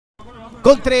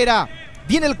Contreras.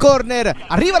 Viene el córner,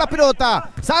 arriba la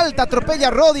pelota, salta, atropella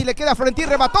a Rodi, le queda a Florentín,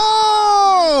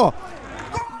 remató.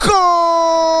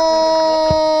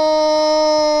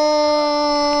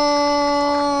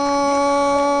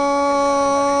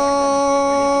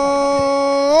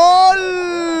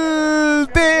 ¡Gol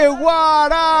de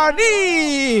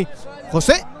Guarani!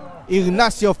 José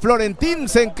Ignacio Florentín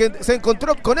se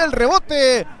encontró con el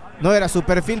rebote. No era su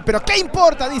perfil, pero ¿qué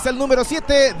importa? Dice el número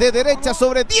 7 de derecha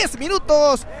sobre 10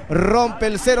 minutos. Rompe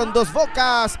el 0 en dos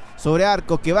bocas. Sobre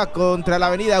arco que va contra la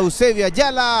avenida Eusebio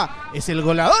Ayala. Es el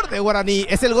goleador de Guaraní.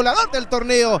 Es el goleador del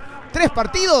torneo. 3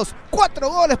 partidos, 4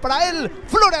 goles para él.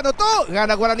 Flore anotó.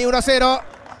 Gana Guaraní 1-0.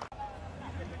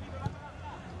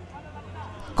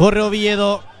 Corre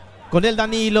Oviedo. Con el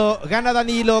Danilo. Gana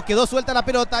Danilo. Quedó suelta la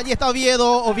pelota. Allí está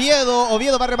Oviedo.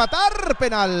 Oviedo va a rematar.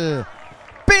 Penal.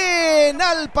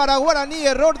 Penal para Guaraní,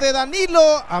 error de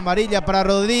Danilo, amarilla para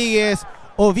Rodríguez.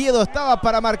 Oviedo estaba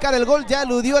para marcar el gol, ya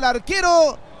eludió el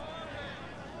arquero.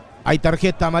 Hay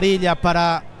tarjeta amarilla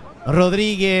para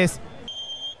Rodríguez.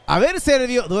 A ver,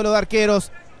 Servio, duelo de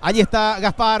arqueros. Allí está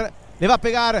Gaspar, le va a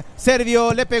pegar,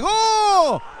 Servio, le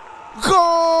pegó. ¡Gol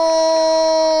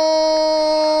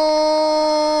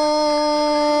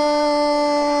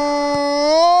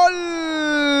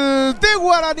de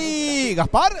Guaraní!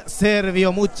 Gaspar,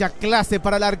 Servio, mucha clase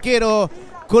para el arquero,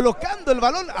 colocando el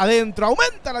balón adentro,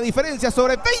 aumenta la diferencia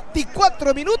sobre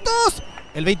 24 minutos,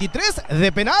 el 23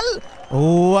 de penal.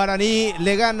 Guaraní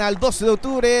le gana al 12 de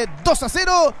octubre,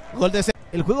 2-0, gol de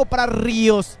el juego para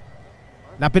Ríos.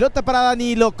 La pelota para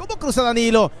Danilo, ¿cómo cruza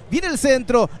Danilo? Viene el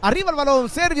centro, arriba el balón,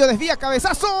 Servio desvía,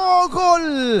 cabezazo,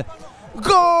 gol. ¡Gol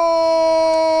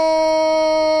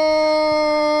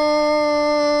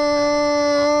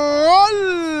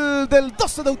del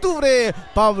 12 de octubre!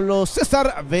 Pablo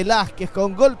César Velázquez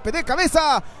con golpe de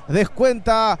cabeza.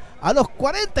 Descuenta a los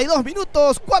 42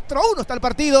 minutos. 4-1 está el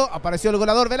partido. Apareció el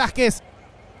goleador Velázquez.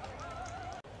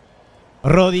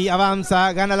 Rodi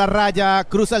avanza, gana la raya,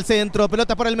 cruza el centro,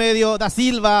 pelota por el medio. Da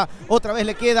Silva, otra vez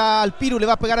le queda al Piru, le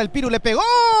va a pegar al Piru, le pegó.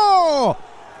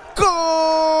 ¡Gol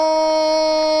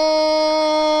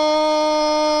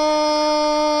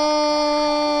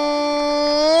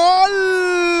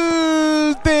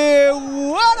de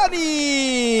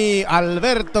Guaraní!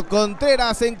 Alberto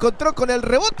Contreras se encontró con el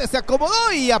rebote, se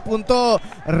acomodó y apuntó.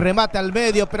 Remate al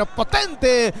medio, pero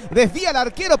potente. Desvía al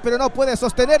arquero, pero no puede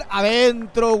sostener.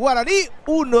 Adentro Guaraní.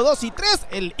 1, 2 y 3.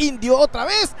 El indio otra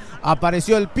vez.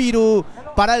 Apareció el Piru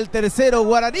para el tercero.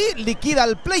 Guaraní liquida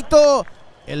el pleito.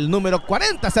 El número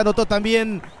 40 se anotó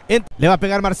también. Le va a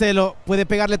pegar Marcelo. Puede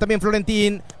pegarle también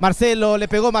Florentín. Marcelo, le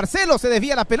pegó Marcelo. Se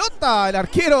desvía la pelota. El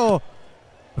arquero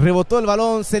rebotó el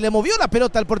balón. Se le movió la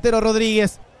pelota al portero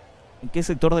Rodríguez. ¿En qué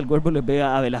sector del cuerpo le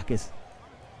pega a Velázquez?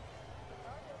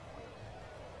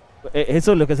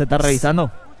 ¿Eso es lo que se está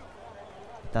revisando?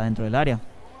 Está dentro del área.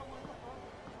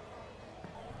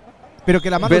 Pero que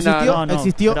la mano existió, no,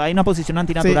 existió. Pero hay una posición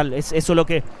antinatural. Sí. Es eso lo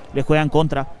que le juega en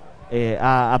contra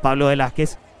a Pablo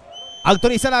Velázquez.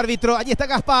 Autoriza el árbitro. Allí está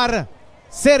Gaspar.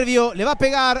 Servio le va a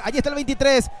pegar. Allí está el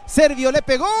 23. Servio le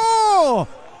pegó.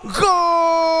 ¡Gol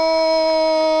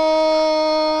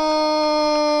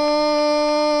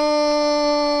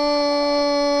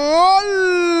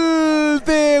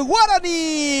de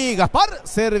Guaraní! Gaspar,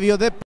 Servio de